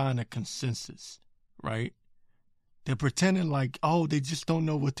trying to find a consensus, right? They're pretending like, oh, they just don't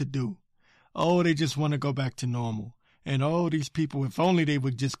know what to do. Oh, they just want to go back to normal. And oh, these people, if only they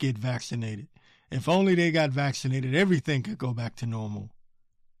would just get vaccinated. If only they got vaccinated, everything could go back to normal.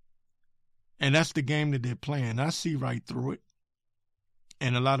 And that's the game that they're playing. I see right through it.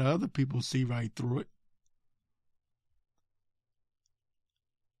 And a lot of other people see right through it.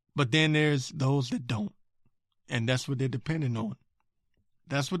 But then there's those that don't. And that's what they're depending on.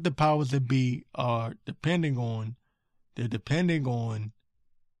 That's what the powers that be are depending on. They're depending on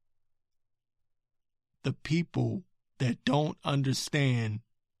the people that don't understand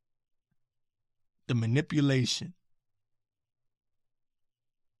the manipulation.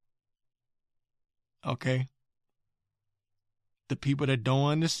 Okay? The people that don't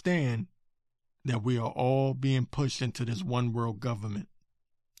understand that we are all being pushed into this one world government.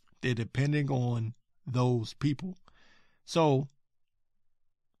 They're depending on those people. So,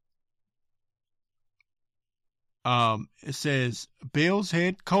 it says, Bills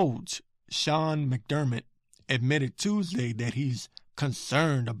head coach Sean McDermott admitted Tuesday that he's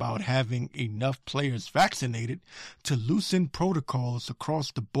concerned about having enough players vaccinated to loosen protocols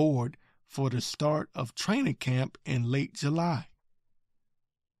across the board for the start of training camp in late July.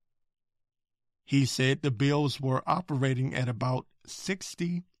 He said the Bills were operating at about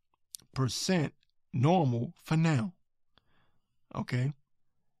 60% normal for now. Okay?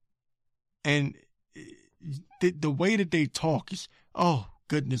 And the way that they talk is, oh,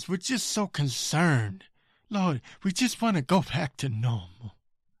 goodness, we're just so concerned. Lord, we just want to go back to normal.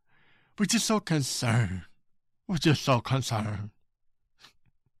 We're just so concerned. We're just so concerned.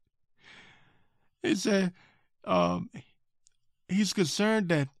 He said he's concerned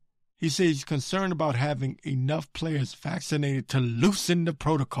that, he says he's concerned about having enough players vaccinated to loosen the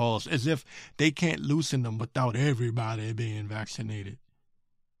protocols, as if they can't loosen them without everybody being vaccinated.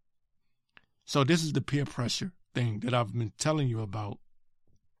 So this is the peer pressure thing that I've been telling you about.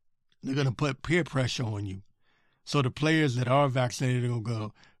 They're going to put peer pressure on you. So the players that are vaccinated will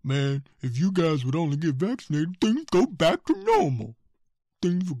go, man, if you guys would only get vaccinated, things go back to normal.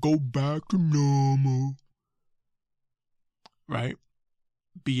 Things will go back to normal. Right?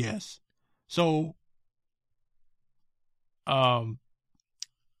 BS. So,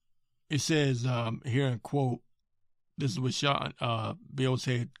 it says here in quote, this is what Bills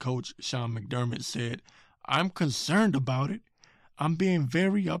head coach Sean McDermott said, I'm concerned about it. I'm being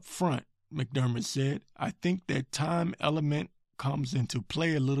very upfront, McDermott said. I think that time element comes into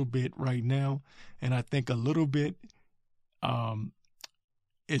play a little bit right now, and I think a little bit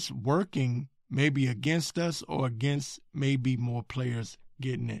it's working maybe against us or against maybe more players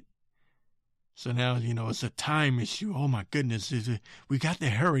getting it. So now, it's a time issue. Oh, my goodness. We got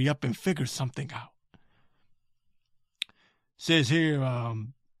to hurry up and figure something out. Says here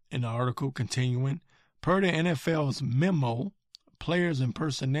in the article, continuing, per the NFL's memo, players and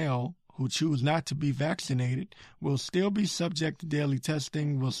personnel who choose not to be vaccinated will still be subject to daily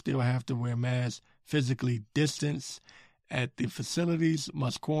testing, will still have to wear masks, physically distance at the facilities,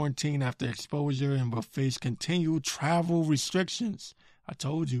 must quarantine after exposure, and will face continued travel restrictions. I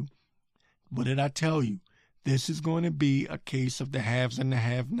told you. What did I tell you? This is going to be a case of the haves and the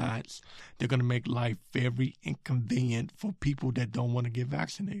have-nots. They're going to make life very inconvenient for people that don't want to get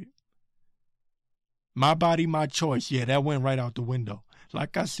vaccinated. My body, my choice. Yeah, that went right out the window.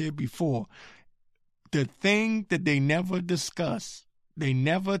 Like I said before, the thing that they never discuss, they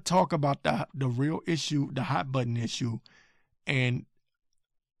never talk about the real issue, the hot button issue, and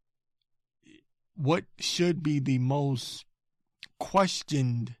what should be the most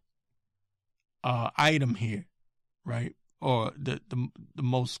questioned item here, right? Or the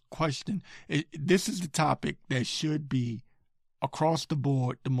most questioned. This is the topic that should be across the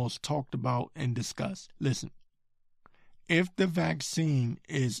board the most talked about and discussed. Listen, if the vaccine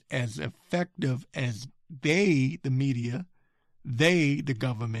is as effective as they, the media, they, the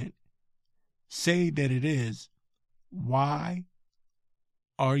government, say that it is, why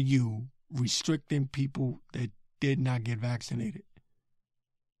are you restricting people that did not get vaccinated?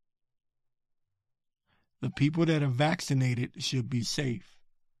 The people that are vaccinated should be safe.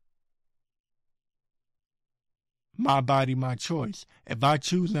 my body, my choice. If I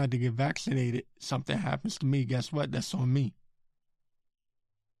choose not to get vaccinated, something happens to me, guess what? That's on me.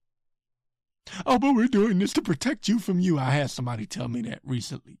 Oh, but we're doing this to protect you from you. I had somebody tell me that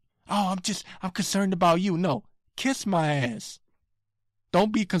recently. Oh, I'm concerned about you. No, kiss my ass.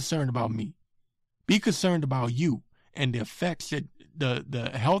 Don't be concerned about me. Be concerned about you and the effects that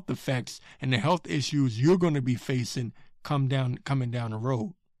the health effects and the health issues you're going to be facing coming down the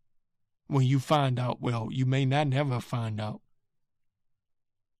road. When you find out, well, you may not never find out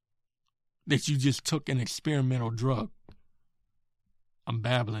that you just took an experimental drug. I'm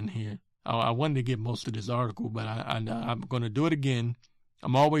babbling here. I wanted to get most of this article, but I'm going to do it again.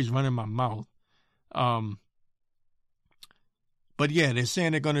 I'm always running my mouth. But yeah, they're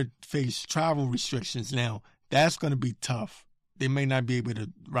saying they're going to face travel restrictions. Now, that's going to be tough. They may not be able to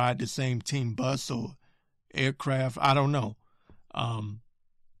ride the same team bus or aircraft. I don't know.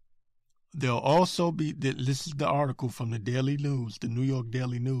 There'll also be, this is the article from the Daily News, the New York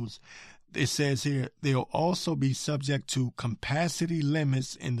Daily News. It says here, they'll also be subject to capacity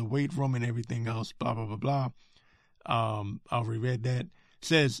limits in the weight room and everything else, blah, blah, blah, blah. I reread that. It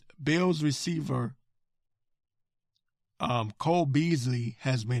says Bills receiver Cole Beasley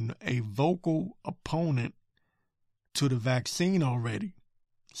has been a vocal opponent to the vaccine already.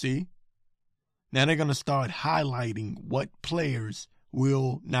 See? Now they're going to start highlighting what players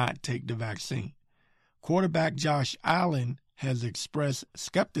will not take the vaccine. Quarterback Josh Allen has expressed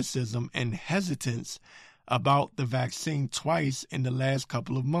skepticism and hesitance about the vaccine twice in the last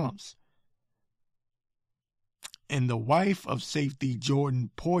couple of months. And the wife of safety Jordan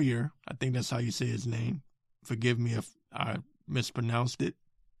Poyer, I think that's how you say his name. Forgive me if I mispronounced it.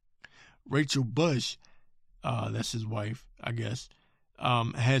 Rachel Bush, that's his wife, I guess,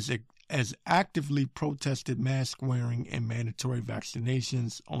 has actively protested mask wearing and mandatory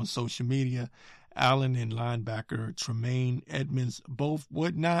vaccinations on social media. Allen and linebacker Tremaine Edmonds both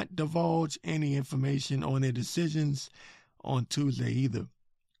would not divulge any information on their decisions on Tuesday either.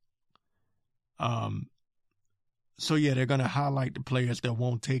 So yeah, they're going to highlight the players that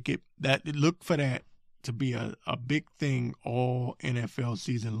won't take it. Look for that to be a big thing all NFL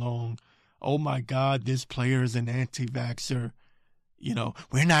season long. Oh my God, this player is an anti-vaxxer. You know,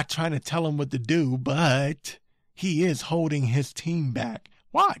 we're not trying to tell him what to do, but he is holding his team back.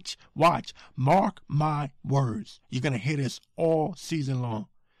 Watch. Mark my words. You're going to hear this all season long.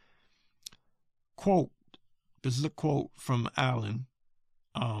 Quote, this is a quote from Allen.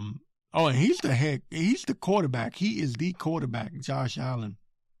 And he's the quarterback. He is the quarterback, Josh Allen.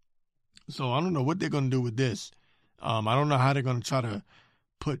 So I don't know what they're going to do with this. I don't know how they're going to try to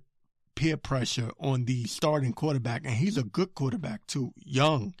put peer pressure on the starting quarterback. And he's a good quarterback, too.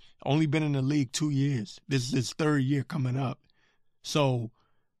 Young. Only been in the league 2 years. This is his third year coming up. So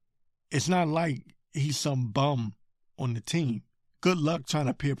it's not like he's some bum on the team. Good luck trying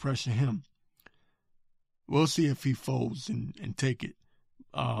to peer pressure him. We'll see if he folds and take it.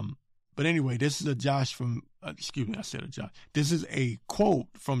 But anyway, this is a Josh from, This is a quote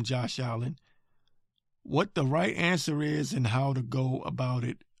from Josh Allen. What the right answer is and how to go about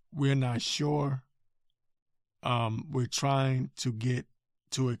it, we're not sure. We're trying to get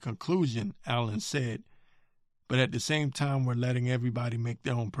to a conclusion, Allen said. But at the same time, we're letting everybody make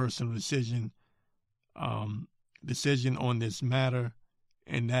their own personal decision on this matter.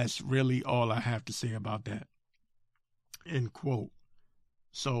 And that's really all I have to say about that. End quote.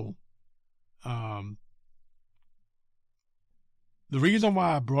 So, the reason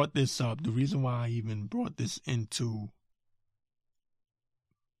why I brought this up, the reason why I even brought this into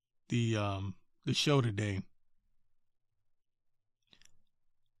the show today,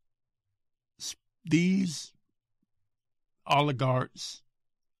 these oligarchs,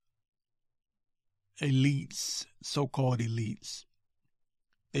 elites, so-called elites,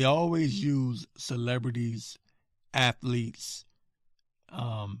 they always use celebrities, athletes,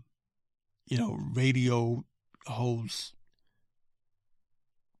 radio hosts,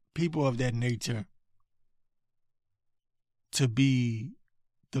 people of that nature to be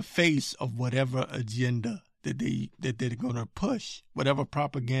the face of whatever agenda that they're going to push, whatever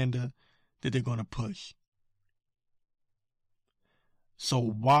propaganda that they're going to push. So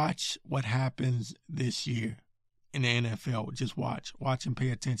watch what happens this year in the NFL. Just watch and pay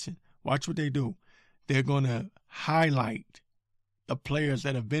attention. Watch what they do. They're going to highlight the players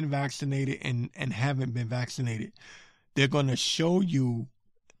that have been vaccinated and haven't been vaccinated. They're going to show you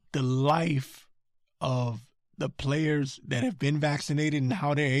the life of the players that have been vaccinated and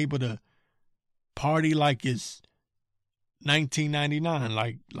how they're able to party like it's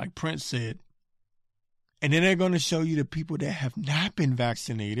 1999, like Prince said. And then they're going to show you the people that have not been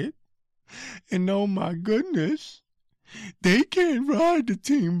vaccinated. And oh my goodness, They can't ride the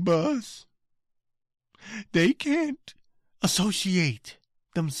team bus. They can't associate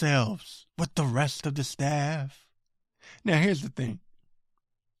themselves with the rest of the staff. Now, here's the thing.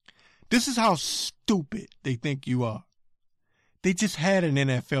 This is how stupid they think you are. They just had an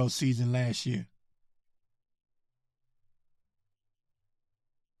NFL season last year.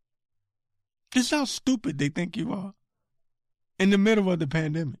 This is how stupid they think you are in the middle of the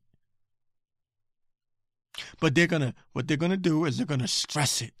pandemic. But what they're gonna do is they're gonna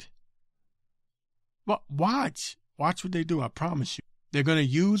stress it. But watch what they do. I promise you. They're gonna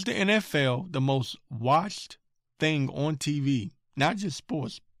use the NFL, the most watched thing on TV, not just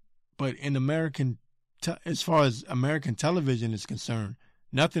sports, but in American, as far as American television is concerned,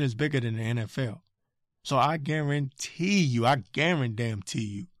 nothing is bigger than the NFL. So I guarantee you,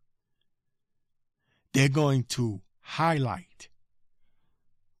 they're going to highlight.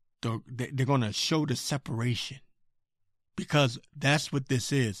 They're going to show the separation, because that's what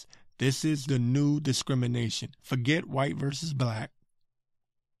this is. This is the new discrimination. Forget white versus black.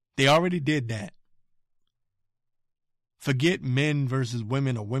 They already did that. Forget men versus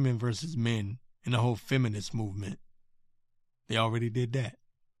women or women versus men in the whole feminist movement. They already did that.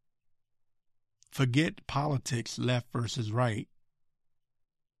 Forget politics, left versus right.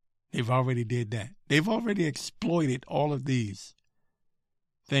 They've already did that. They've already exploited all of these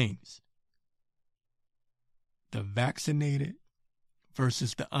things. The vaccinated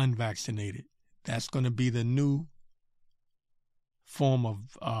versus the unvaccinated. That's going to be the new form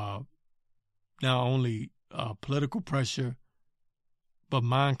of not only political pressure, but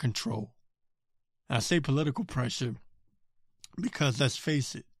mind control. I say political pressure because, let's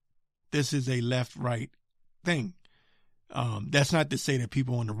face it, this is a left-right thing. That's not to say that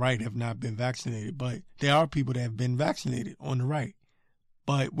people on the right have not been vaccinated, but there are people that have been vaccinated on the right.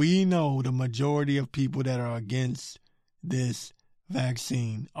 But we know the majority of people that are against this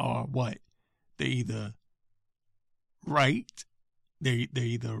vaccine are what? They're either right, they're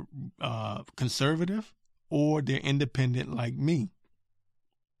either conservative, or they're independent like me.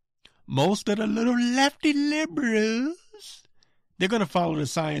 Most of the little lefty liberals, they're going to follow the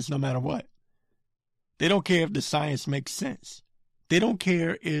science no matter what. They don't care if the science makes sense. They don't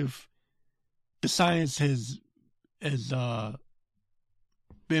care if the science has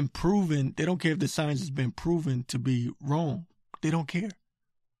been proven. They don't care if the science has been proven to be wrong. They don't care.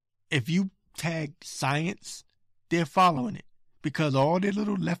 If you tag science, they're following it, because all their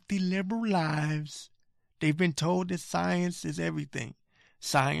little lefty liberal lives, they've been told that science is everything.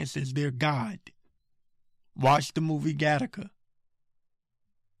 Science is their God. Watch the movie Gattaca.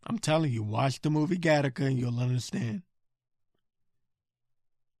 I'm telling you, watch the movie Gattaca and you'll understand.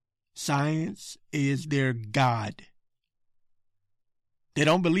 Science is their God. They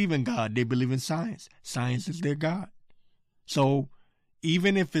don't believe in God. They believe in science. Science is their God. So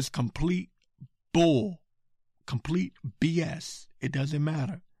even if it's complete bull, complete BS, it doesn't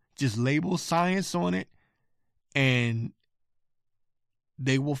matter. Just label science on it and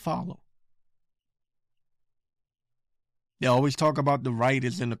they will follow. They always talk about the right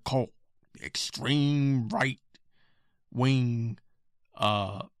is in a cult, extreme right-wing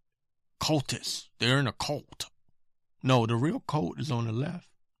cultists. They're in a cult. No, the real cult is on the left.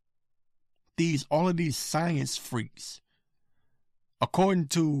 All of these science freaks. According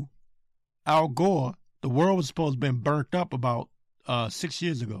to Al Gore, the world was supposed to have been burnt up about 6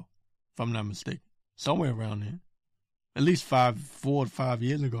 years ago, if I'm not mistaken. Somewhere around there. At least 4 to 5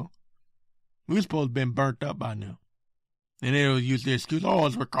 years ago. We were supposed to have been burnt up by now. And they'll use the excuse,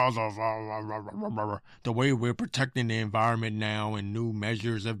 it's because of the way we're protecting the environment now and new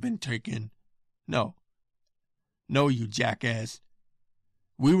measures have been taken. No, you jackass.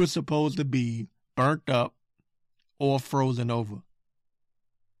 We were supposed to be burnt up or frozen over.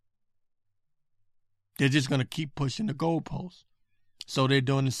 They're just going to keep pushing the goalposts. So they're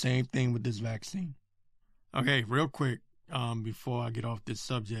doing the same thing with this vaccine. Okay, real quick, before I get off this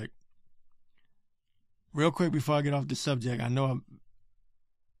subject. I know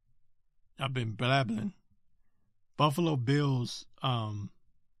I've been blabbling. Buffalo Bills,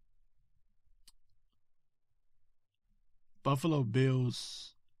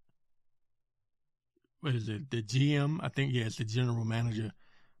 what is it? The GM, I think, it's the general manager.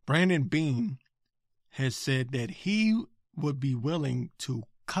 Brandon Beane has said that he would be willing to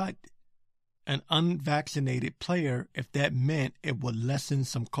cut an unvaccinated player if that meant it would lessen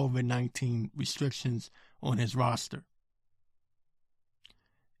some COVID-19 restrictions on his roster.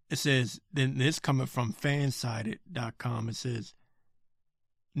 It says, then this coming from fansided.com, it says,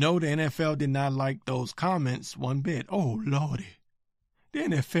 no, the NFL did not like those comments one bit. Oh, Lordy. The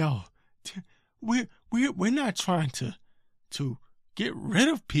NFL, we're not trying to get rid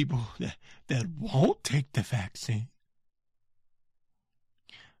of people that won't take the vaccine.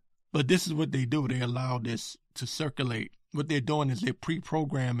 But this is what they do. They allow this to circulate. What they're doing is they're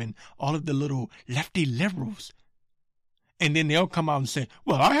pre-programming all of the little lefty liberals. And then they'll come out and say,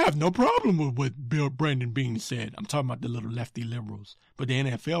 well, I have no problem with what Brandon Beane said. I'm talking about the little lefty liberals. But the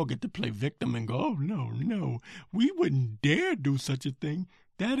NFL get to play victim and go, oh, no, we wouldn't dare do such a thing.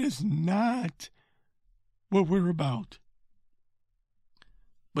 That is not what we're about.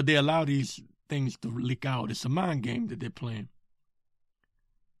 But they allow these things to leak out. It's a mind game that they're playing.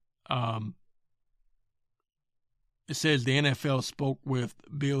 It says the NFL spoke with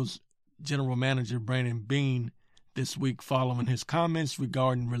Bills general manager Brandon Beane this week following his comments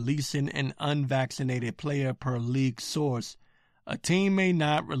regarding releasing an unvaccinated player per league source. A team may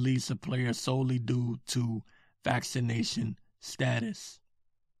not release a player solely due to vaccination status.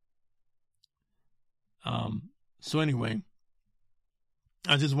 So anyway,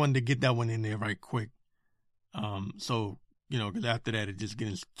 I just wanted to get that one in there right quick. So, because after that, it just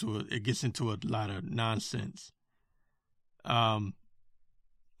gets into a lot of nonsense.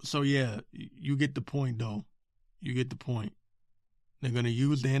 So yeah, you get the point though. You get the point. They're going to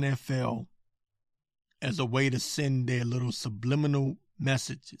use the NFL as a way to send their little subliminal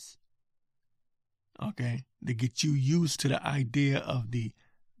messages. Okay? To get you used to the idea of the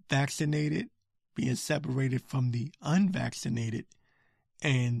vaccinated being separated from the unvaccinated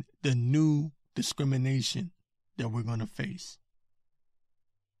and the new discrimination that we're going to face.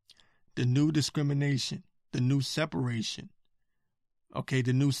 The new discrimination, the new separation, okay,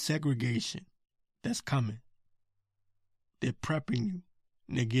 the new segregation that's coming. They're prepping you,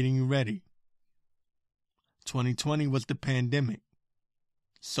 and they're getting you ready. 2020 was the pandemic.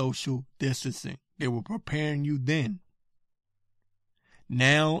 Social distancing. They were preparing you then.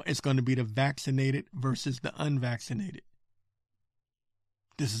 Now it's going to be the vaccinated versus the unvaccinated.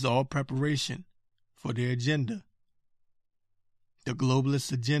 This is all preparation for their agenda. The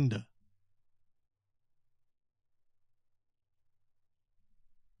globalist agenda.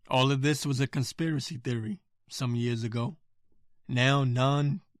 All of this was a conspiracy theory some years ago. Now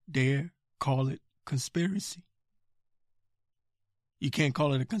none dare call it conspiracy. You can't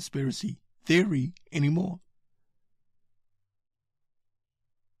call it a conspiracy theory anymore.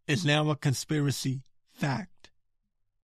 It's now a conspiracy fact.